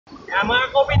Mga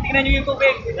ka-COVID, tingnan nyo yung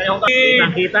tubig.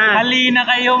 Kita. Halina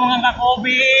kayo mga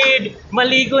ka-COVID.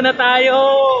 Maligo na tayo.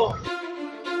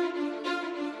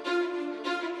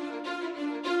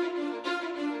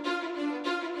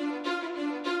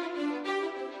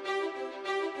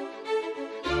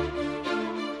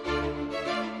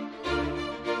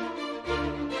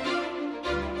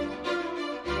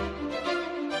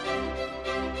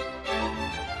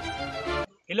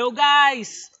 Hello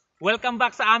guys! Welcome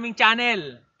back sa aming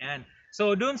channel. Yan.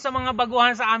 So dun sa mga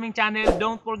baguhan sa aming channel,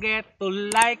 don't forget to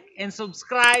like and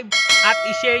subscribe at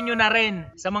i-share nyo na rin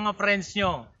sa mga friends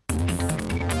nyo.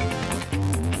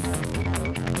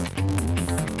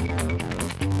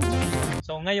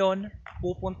 So ngayon,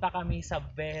 pupunta kami sa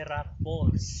Vera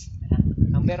Falls.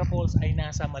 Ang Vera Falls ay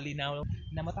nasa Malinao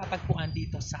na matatagpuan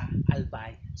dito sa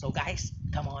Albay. So guys,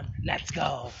 come on, let's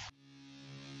go!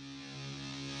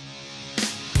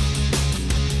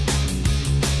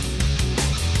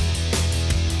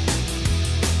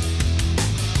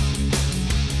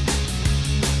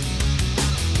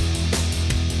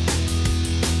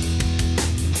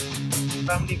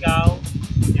 From Ligao,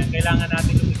 yan, kailangan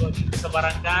natin lumigo dito sa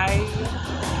barangay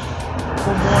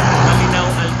Kumon, Malinao,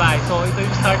 Albay. So ito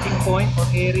yung starting point o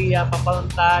area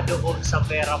papunta doon sa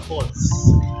Vera Falls.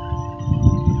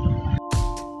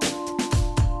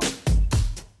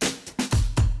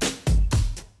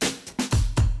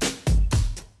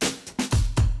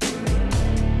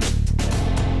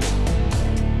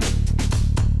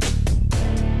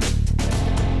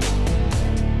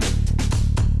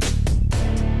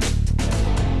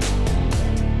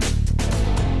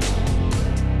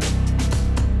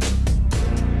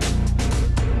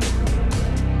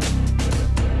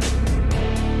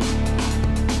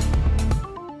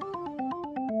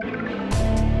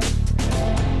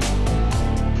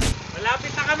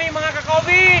 Mga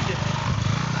ka-COVID!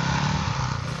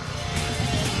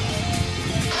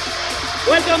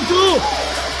 Welcome to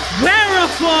Vera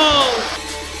Falls!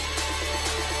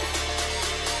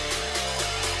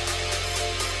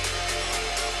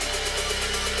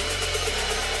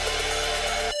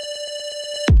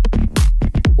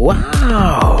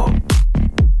 Wow!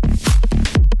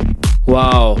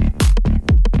 Wow!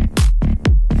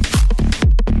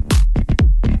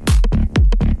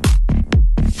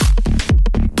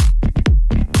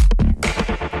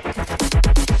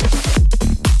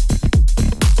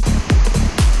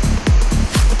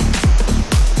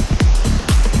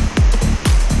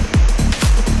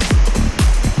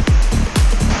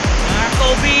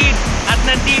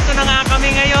 Nandito na nga kami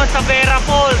ngayon sa Vera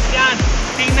Falls. Yan.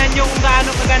 Tingnan nyo kung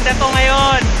gaano kaganda to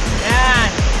ngayon. Yan.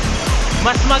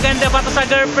 Mas maganda pa to sa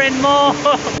girlfriend mo.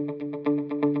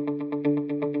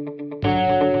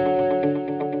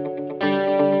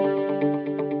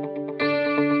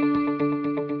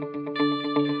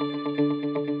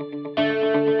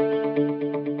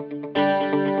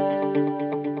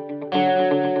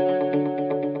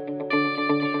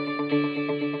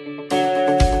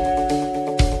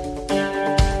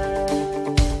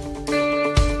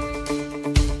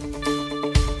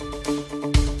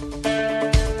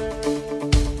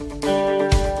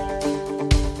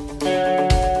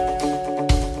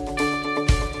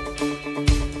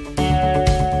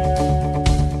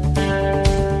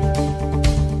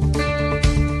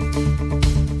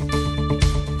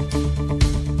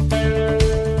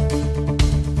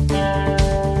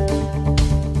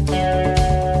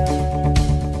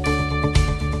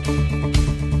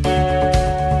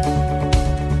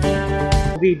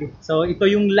 So ito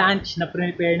yung lunch na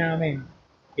prepare namin.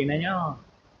 Tingnan nyo.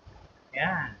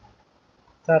 Yan.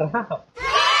 Sarap.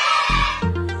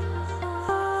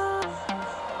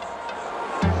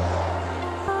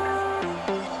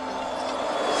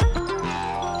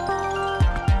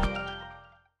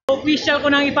 Official ko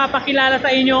nang ipapakilala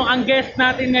sa inyo ang guest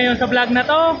natin ngayon sa vlog na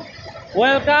to.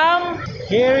 Welcome!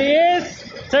 Here is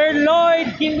Sir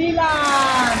Lloyd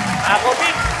Kindilan! Ako,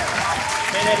 Big!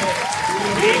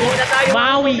 Ligo na tayo.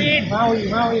 Maui.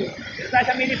 Dito tayo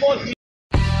sa mini falls.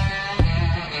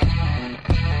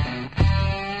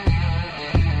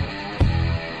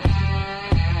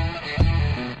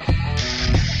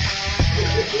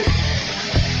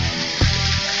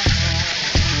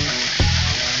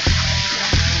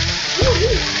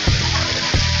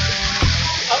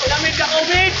 Ang lamig ka,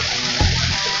 COVID!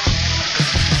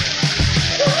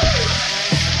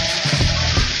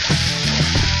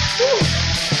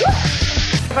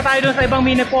 Pa tayo doon sa ibang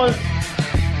mini falls.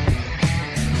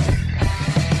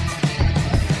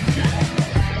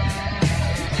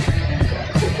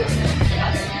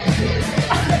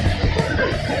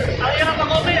 Ang hirap ang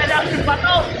COVID, alam yung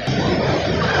bato.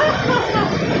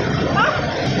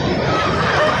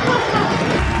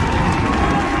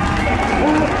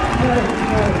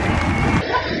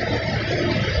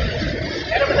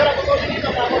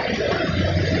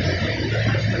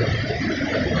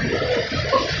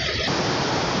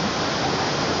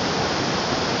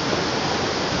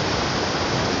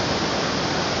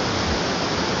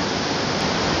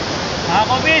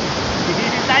 COVID.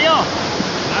 Bibisin tayo.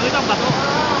 Ano ito, bato?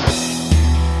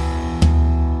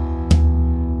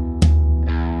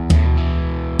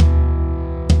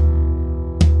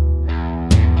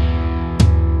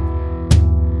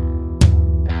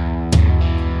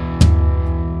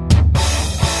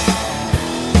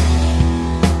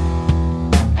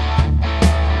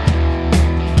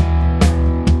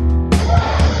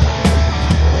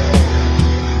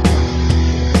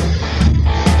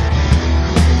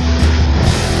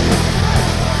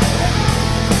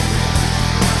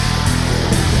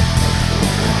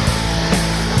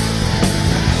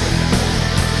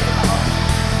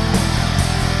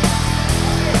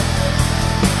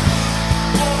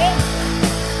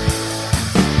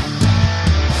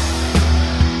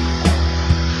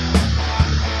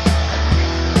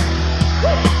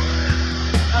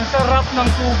 Sarap ng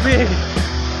tubig.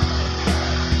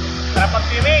 Sarap ang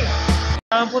swimming.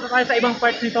 Punta tayo sa ibang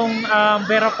parts nitong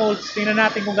Vera Falls. Tingnan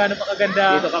natin kung gaano pa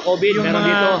kaganda. Dito ka COVID, yung meron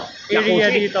mga dito. area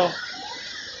Jacuzzi. dito.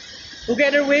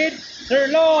 Together with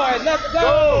Sir Lord, let's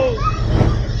go!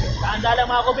 Tandaan lang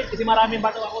mga COVID kasi maraming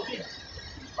bato mga COVID.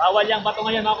 Bawal yung bato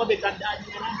ngayon mga COVID. Tandaan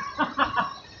nyo na.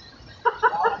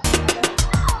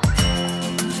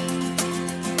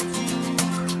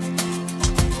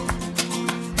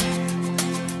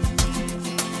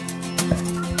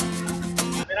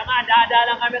 Cameraman, daan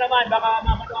lang cameraman. Baka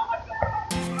mamatuakan ka.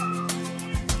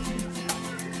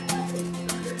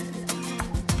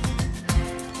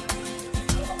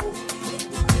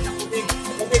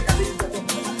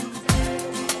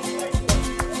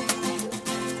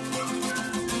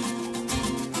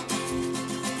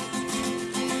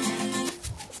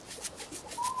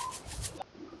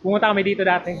 Pumunta kami dito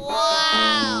dati.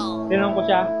 Wow! Tinanong ko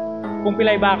siya, kung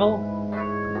pilay ba ako,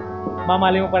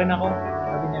 mamali mo pa rin ako.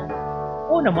 Sabi niya,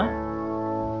 oo naman.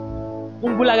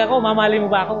 Kung bulag ako, mamali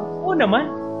mo ba ako? Oo naman.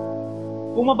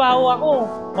 Kung mabaho ako,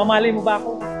 mamali mo ba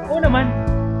ako? Oo naman.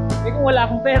 Eh kung wala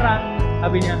akong pera,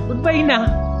 sabi niya, goodbye na.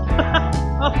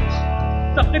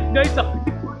 Sakit guys, sakit.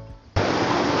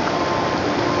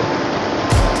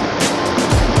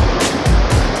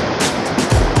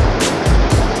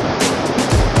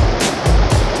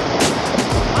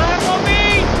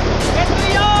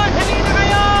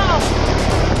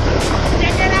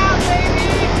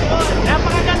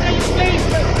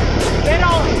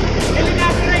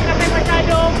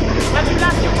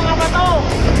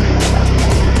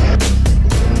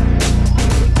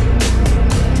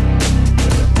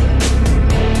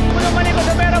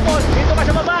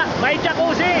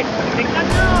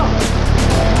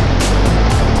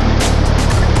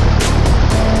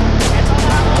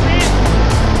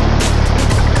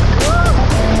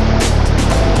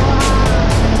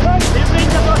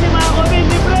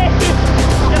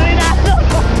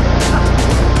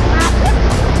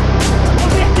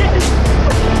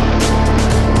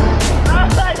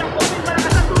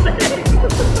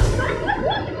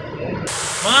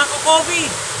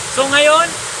 So ngayon,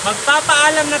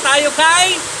 magpapaalam na tayo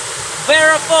kay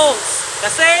Vera Falls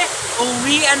kasi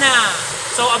uwian na.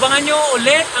 So abangan nyo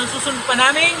ulit ang susunod pa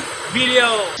naming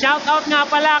video. Shoutout nga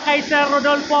pala kay Sir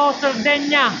Rodolfo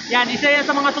Sardenya. Yan, isa yan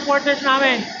sa mga supporters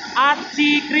namin. At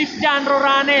si Christian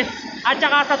Roranes. At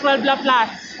saka sa 12 La Plus.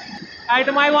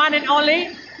 Ito my one and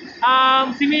only.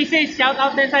 Si Mrs.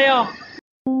 Shoutout din sa'yo.